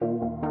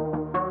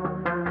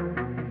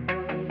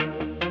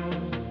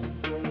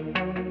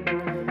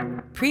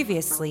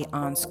Previously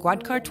on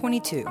Squad Car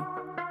 22,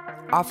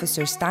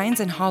 Officer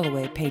Steins and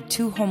Holloway paid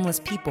two homeless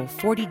people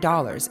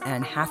 $40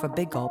 and half a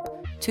big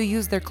gulp to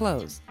use their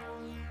clothes.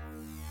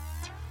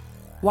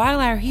 While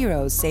our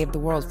heroes saved the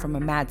world from a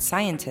mad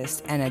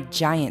scientist and a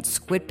giant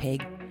squid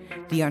pig,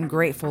 the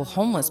ungrateful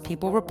homeless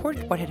people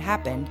reported what had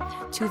happened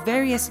to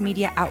various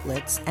media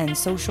outlets and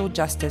social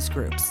justice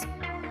groups.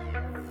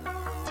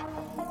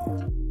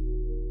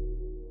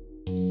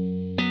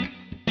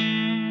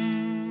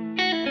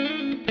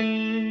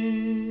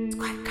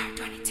 Squad Car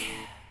 22.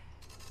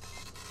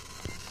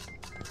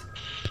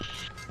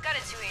 Got a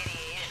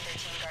 288 at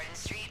 13 Garden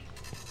Street.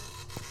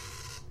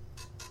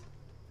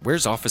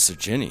 Where's Officer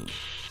Jenny?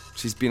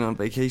 She's been on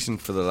vacation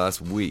for the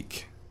last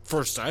week.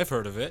 First I've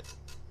heard of it.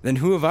 Then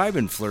who have I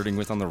been flirting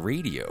with on the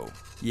radio?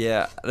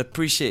 Yeah, I'd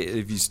appreciate it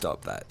if you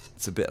stop that.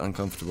 It's a bit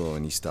uncomfortable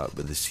when you start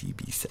with the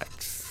CB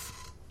sex.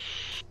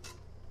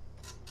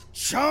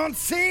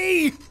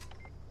 Chauncey!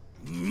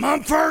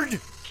 Mumford!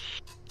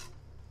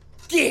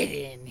 Get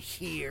in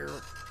here.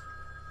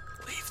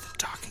 Leave them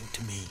talking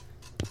to me.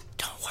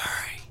 Don't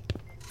worry.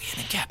 Me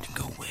and the captain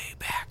go way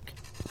back.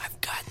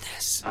 I've got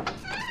this.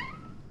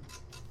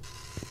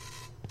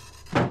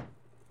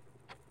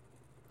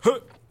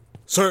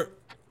 Sir.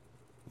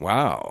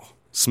 Wow,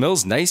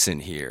 smells nice in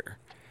here.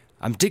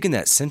 I'm digging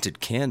that scented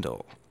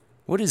candle.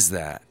 What is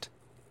that?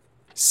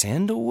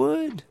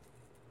 Sandalwood?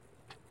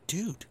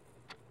 Dude.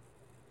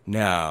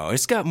 No,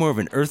 it's got more of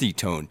an earthy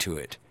tone to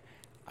it.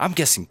 I'm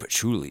guessing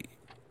patchouli.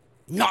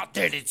 Not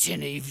that it's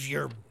any of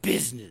your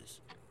business,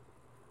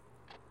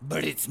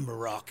 but it's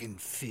Moroccan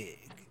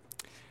fig.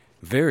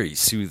 Very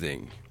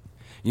soothing.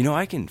 You know,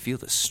 I can feel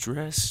the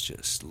stress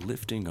just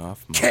lifting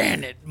off my...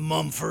 Can it,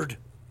 Mumford?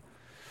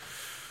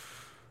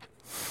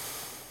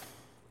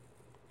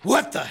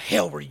 What the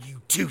hell were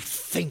you two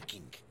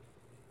thinking?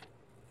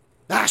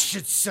 I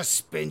should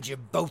suspend you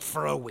both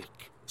for a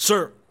week.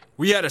 Sir,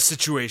 we had a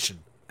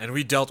situation, and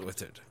we dealt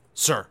with it.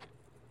 Sir.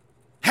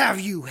 Have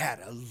you had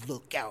a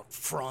look out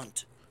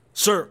front?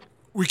 Sir,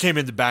 we came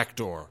in the back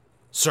door.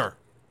 Sir.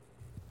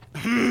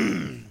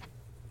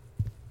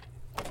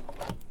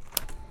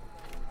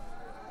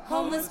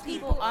 Homeless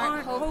people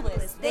aren't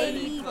hopeless. They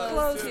need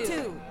clothes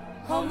too.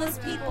 Homeless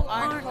people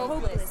aren't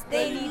hopeless.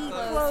 They need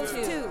clothes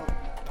too.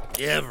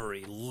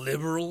 Every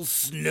liberal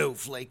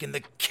snowflake in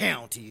the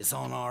county is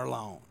on our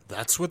lawn.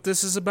 That's what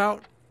this is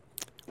about?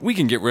 We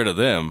can get rid of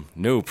them,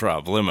 no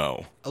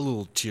problemo. A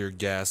little tear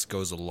gas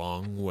goes a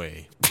long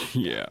way.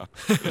 Yeah.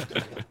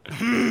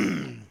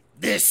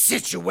 This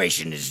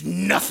situation is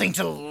nothing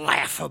to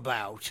laugh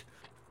about.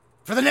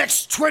 For the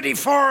next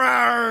 24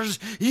 hours,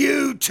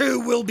 you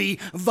two will be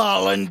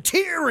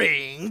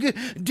volunteering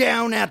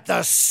down at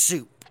the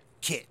soup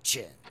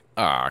kitchen.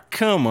 Ah,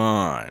 come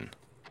on.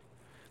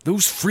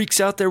 Those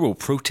freaks out there will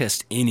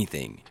protest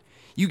anything.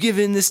 You give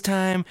in this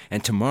time,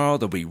 and tomorrow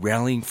they'll be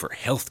rallying for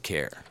health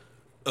care.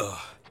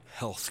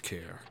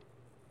 Healthcare.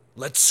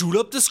 Let's suit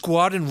up the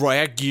squad in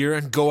riot gear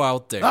and go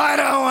out there. I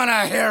don't want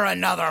to hear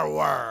another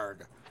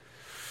word.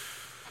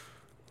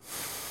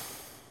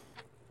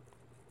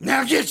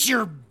 Now get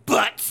your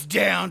butts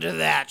down to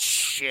that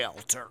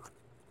shelter.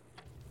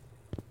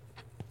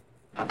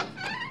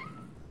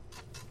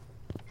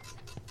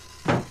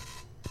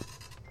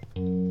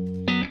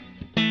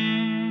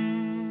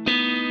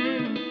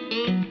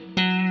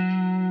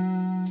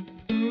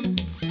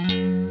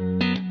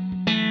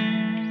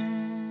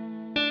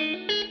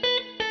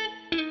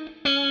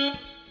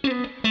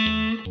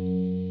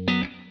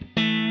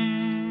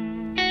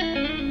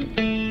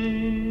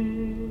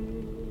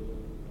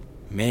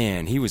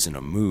 Man, he was in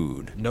a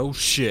mood. No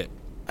shit.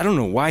 I don't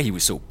know why he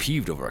was so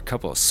peeved over a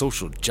couple of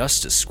social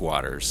justice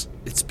squatters.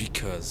 It's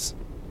because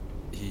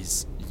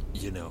he's,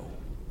 you know,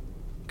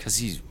 'Cause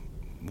he's...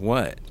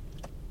 what?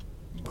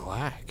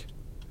 black.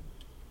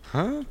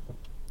 Huh?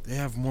 They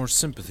have more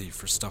sympathy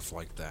for stuff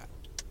like that.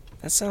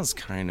 That sounds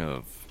kind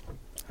of...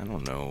 I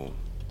don't know...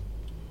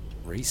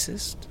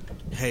 racist?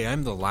 Hey,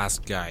 I'm the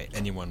last guy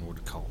anyone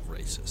would call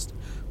racist.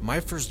 My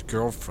first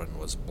girlfriend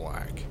was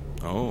black.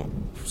 Oh,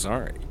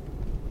 sorry.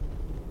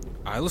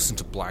 I listen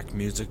to black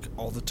music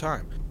all the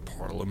time.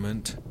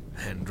 Parliament,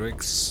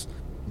 Hendrix,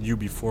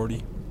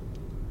 UB40.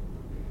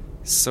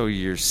 So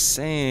you're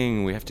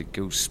saying we have to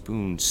go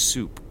spoon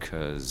soup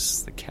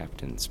 'cause the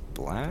captain's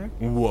black?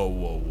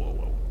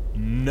 Whoa.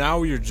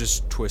 Now you're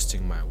just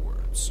twisting my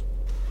words.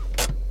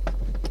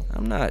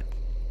 I'm not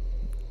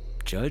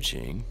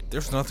judging.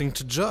 There's nothing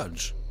to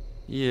judge.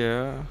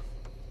 Yeah,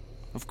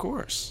 of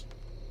course.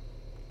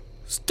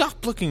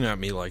 Stop looking at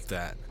me like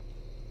that.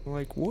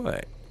 Like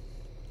what?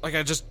 Like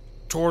I just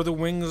tore the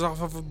wings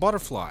off of a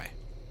butterfly.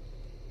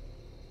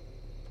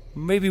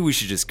 Maybe we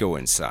should just go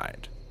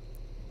inside.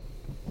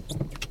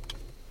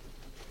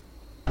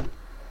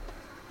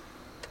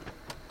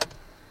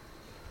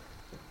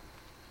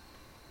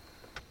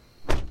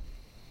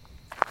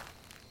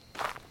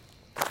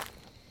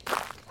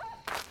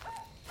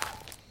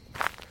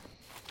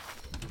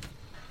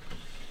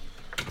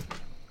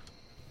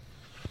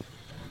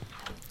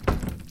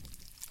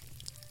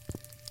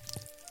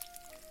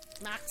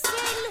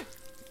 Maxine!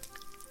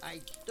 I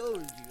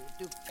told you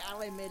to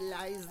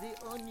caramelize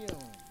the onions.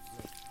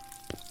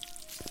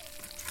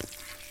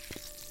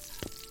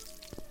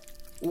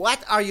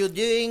 What are you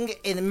doing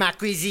in ma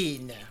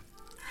cuisine?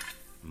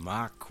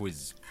 Ma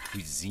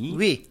cuisine?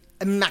 Oui,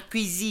 ma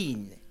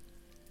cuisine.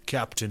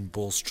 Captain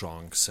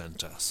Bullstrong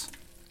sent us.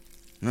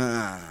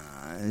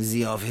 Ah,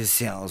 the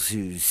officers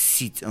who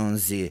sit on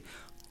the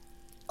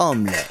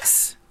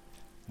omelets.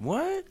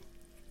 What?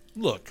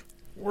 Look,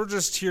 we're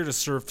just here to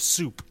serve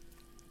soup.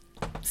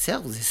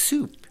 Serve the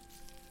soup.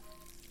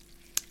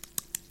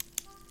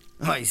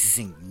 I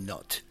think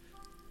not.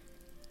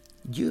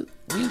 You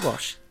will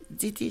wash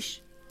the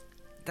dish.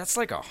 That's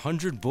like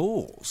 100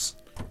 bowls.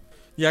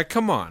 Yeah,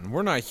 come on.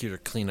 We're not here to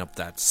clean up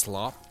that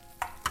slop.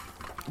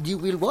 You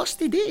will wash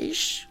the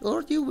dish,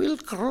 or you will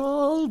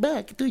crawl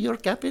back to your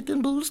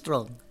Captain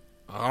Bullstrong.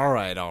 All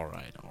right.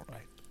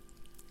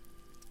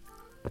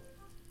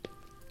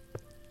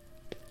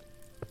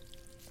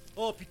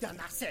 Oh, putain,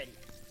 Marcel.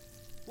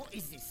 What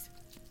is this?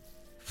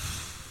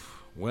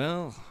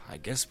 Well, I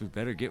guess we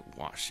better get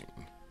washing.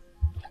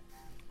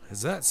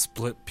 Is that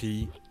split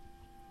pea?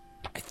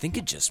 I think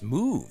it just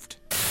moved.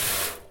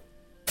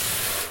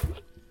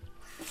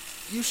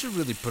 You should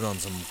really put on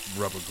some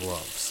rubber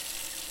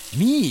gloves.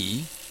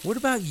 Me? What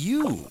about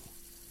you?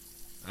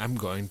 I'm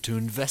going to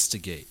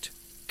investigate.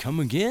 Come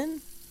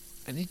again?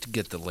 I need to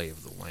get the lay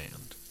of the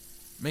land.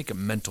 Make a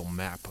mental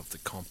map of the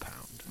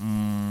compound.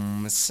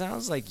 It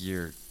sounds like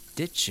you're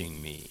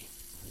ditching me.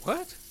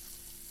 What?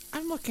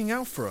 I'm looking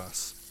out for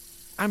us.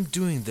 I'm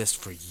doing this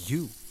for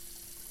you.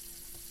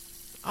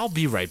 I'll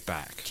be right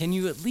back. Can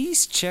you at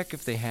least check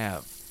if they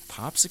have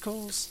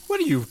popsicles? What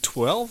are you,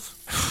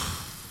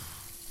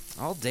 12?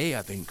 All day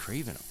I've been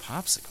craving a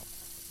popsicle.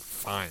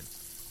 Fine.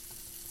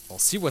 I'll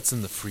see what's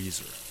in the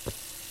freezer.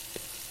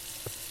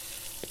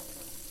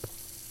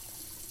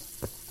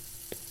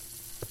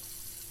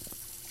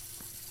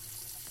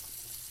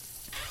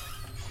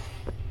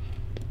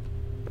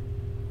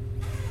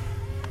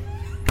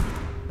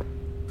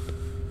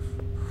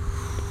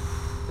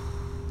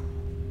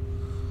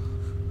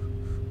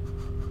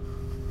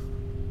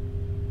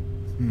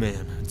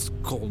 Man, it's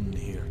cold in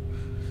here.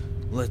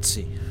 Let's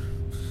see.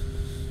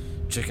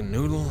 Chicken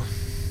noodle,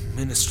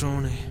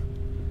 minestrone,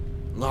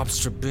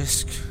 lobster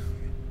bisque.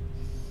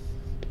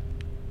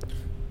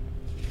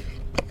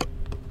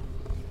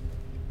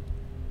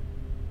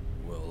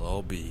 Well,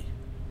 I'll be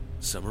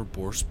summer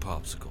borscht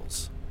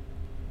popsicles.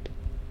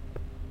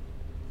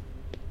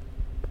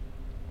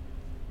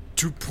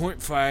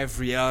 2.5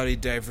 reality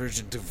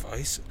divergent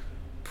device.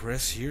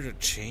 Press here to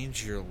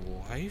change your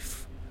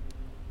life?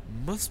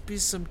 Must be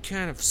some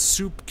kind of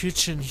soup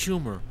kitchen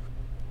humor.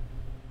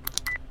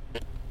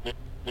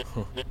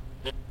 Huh.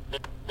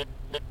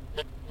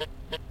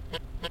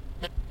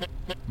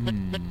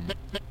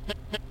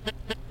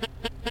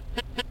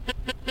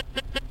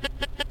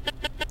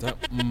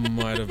 That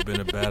might have been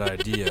a bad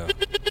idea.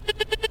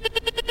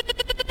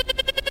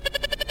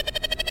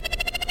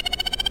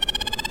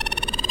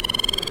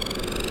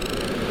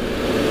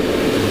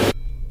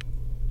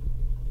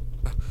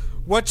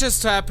 What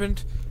just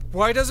happened?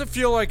 Why does it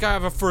feel like I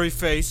have a furry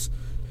face?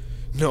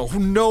 No!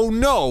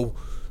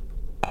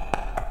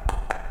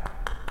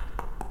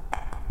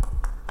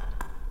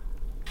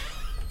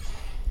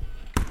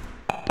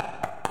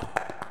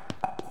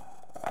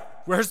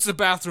 Where's the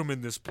bathroom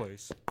in this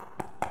place?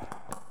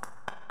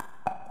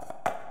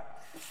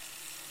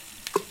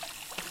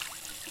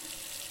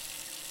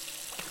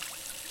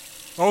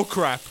 Oh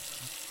crap!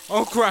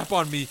 Oh crap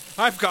on me!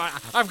 I've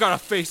got a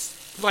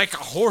face like a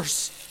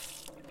horse.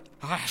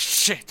 Ah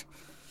shit!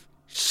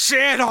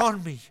 Shit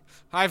on me!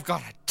 I've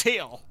got a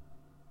tail.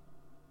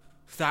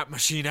 That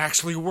machine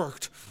actually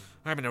worked.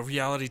 I'm in a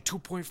reality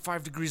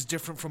 2.5 degrees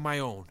different from my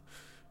own.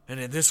 And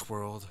in this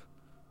world,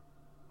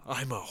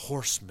 I'm a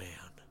horseman.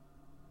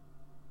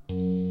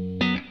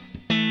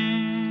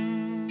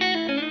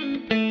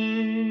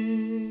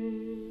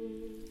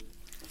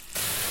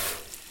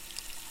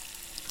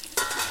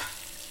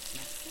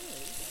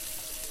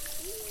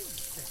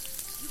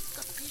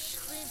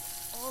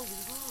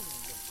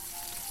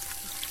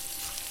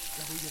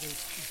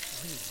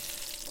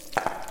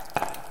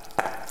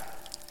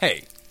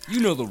 Hey,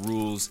 you know the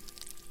rules.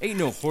 Ain't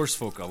no horse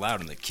folk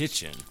allowed in the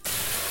kitchen.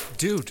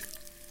 Dude,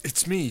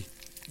 it's me,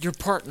 your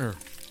partner.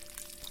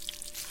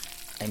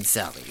 I'm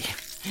sorry.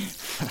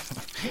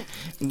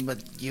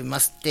 But you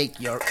must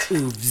take your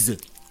hooves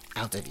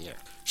out of here.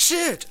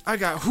 Shit, I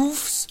got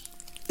hoofs.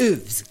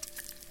 Hooves.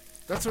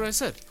 That's what I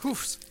said,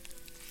 hoofs.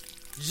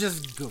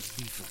 Just go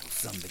before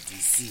somebody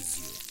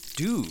sees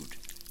Dude,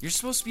 you're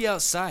supposed to be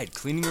outside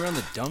cleaning around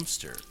the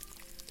dumpster.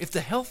 If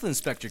the health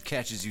inspector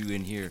catches you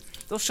in here,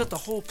 they'll shut the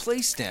whole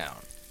place down.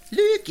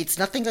 you. Look, it's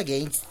nothing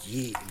against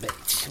you,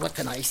 but what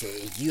can I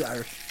say? You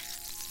are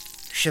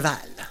cheval.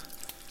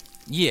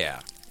 Yeah,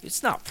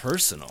 it's not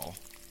personal.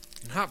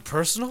 Not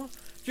personal?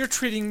 You're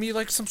treating me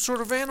like some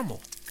sort of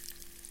animal.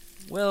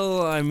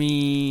 Well, I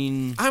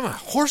mean... I'm a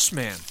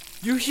horseman.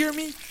 You hear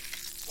me?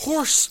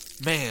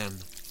 Horseman.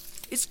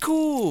 It's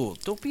cool.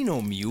 Don't be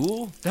no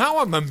mule. Now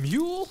I'm a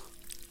mule?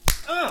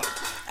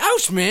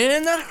 Ouch,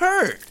 man, that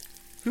hurt.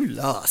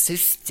 Hula, c'est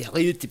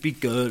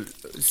stereotypical.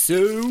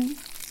 So,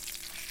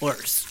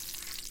 worse.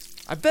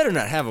 I better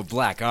not have a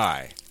black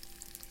eye.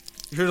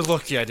 You're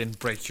lucky I didn't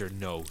break your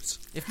nose.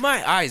 If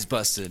my eye's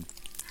busted,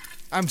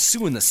 I'm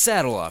suing the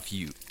saddle off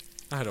you.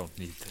 I don't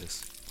need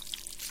this.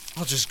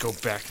 I'll just go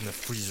back in the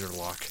freezer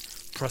lock,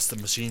 press the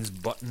machine's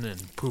button,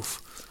 and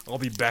poof, I'll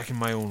be back in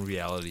my own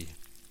reality.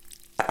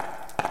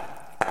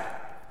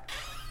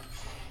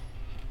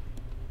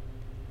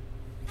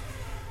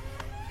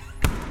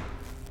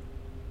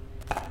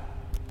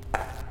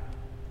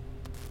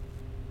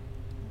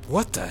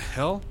 What the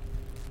hell?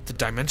 The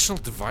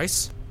dimensional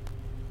device?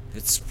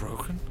 It's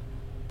broken?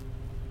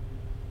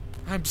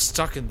 I'm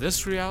stuck in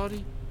this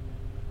reality?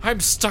 I'm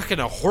stuck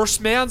in a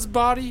horseman's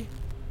body?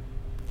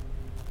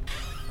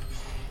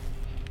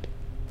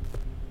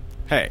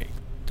 Hey,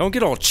 don't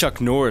get all Chuck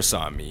Norris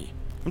on me.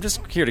 I'm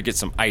just here to get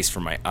some ice for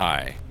my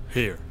eye.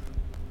 Here.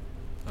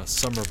 A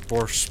summer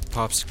borscht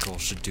popsicle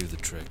should do the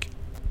trick.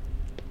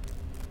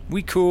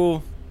 We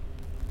cool?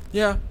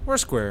 Yeah, we're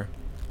square.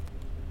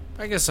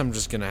 I guess I'm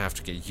just gonna have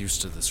to get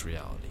used to this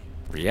reality.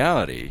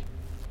 Reality?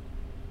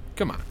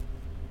 Come on.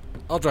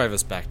 I'll drive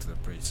us back to the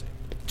precinct.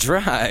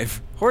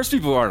 Drive? Horse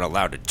people aren't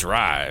allowed to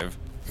drive.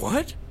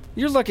 What?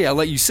 You're lucky I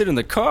let you sit in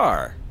the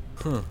car.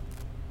 Huh.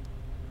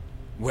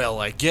 Well,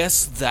 I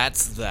guess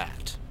that's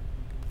that.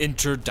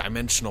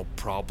 Interdimensional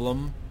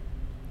problem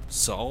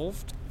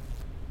solved?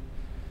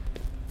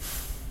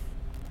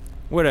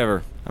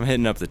 Whatever. I'm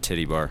hitting up the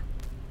titty bar.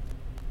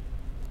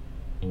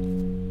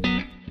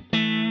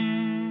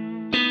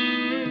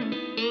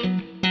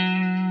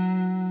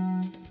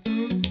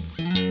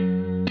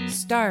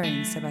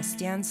 Starring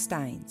Sebastian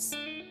Steins,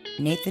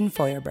 Nathan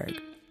Feuerberg,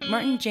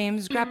 Martin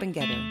James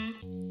Grappengetter,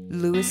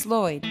 Louis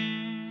Lloyd,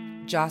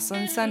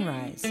 Jocelyn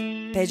Sunrise,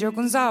 Pedro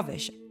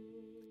Gonzalez,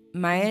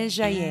 Mael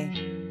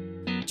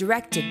Jaye.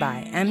 Directed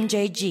by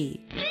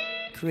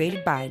MJG.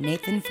 Created by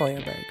Nathan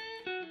Feuerberg.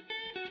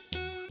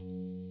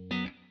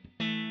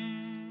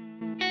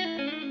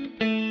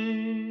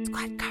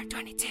 Squad Car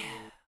 22.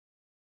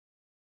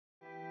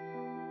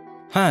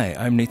 Hi,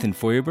 I'm Nathan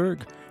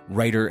Feuerberg,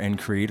 writer and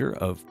creator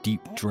of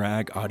Deep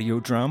Drag audio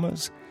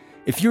dramas.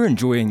 If you're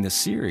enjoying this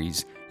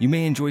series, you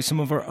may enjoy some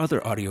of our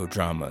other audio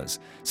dramas,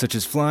 such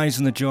as Flies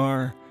in the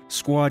Jar,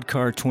 Squad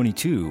Car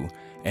 22,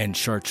 and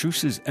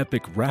Chartreuse's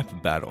Epic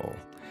Rap Battle.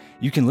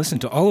 You can listen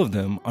to all of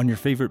them on your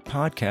favorite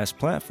podcast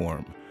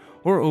platform,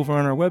 or over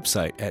on our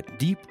website at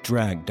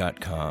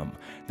deepdrag.com.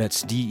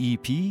 That's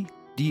DEPDRAG.com.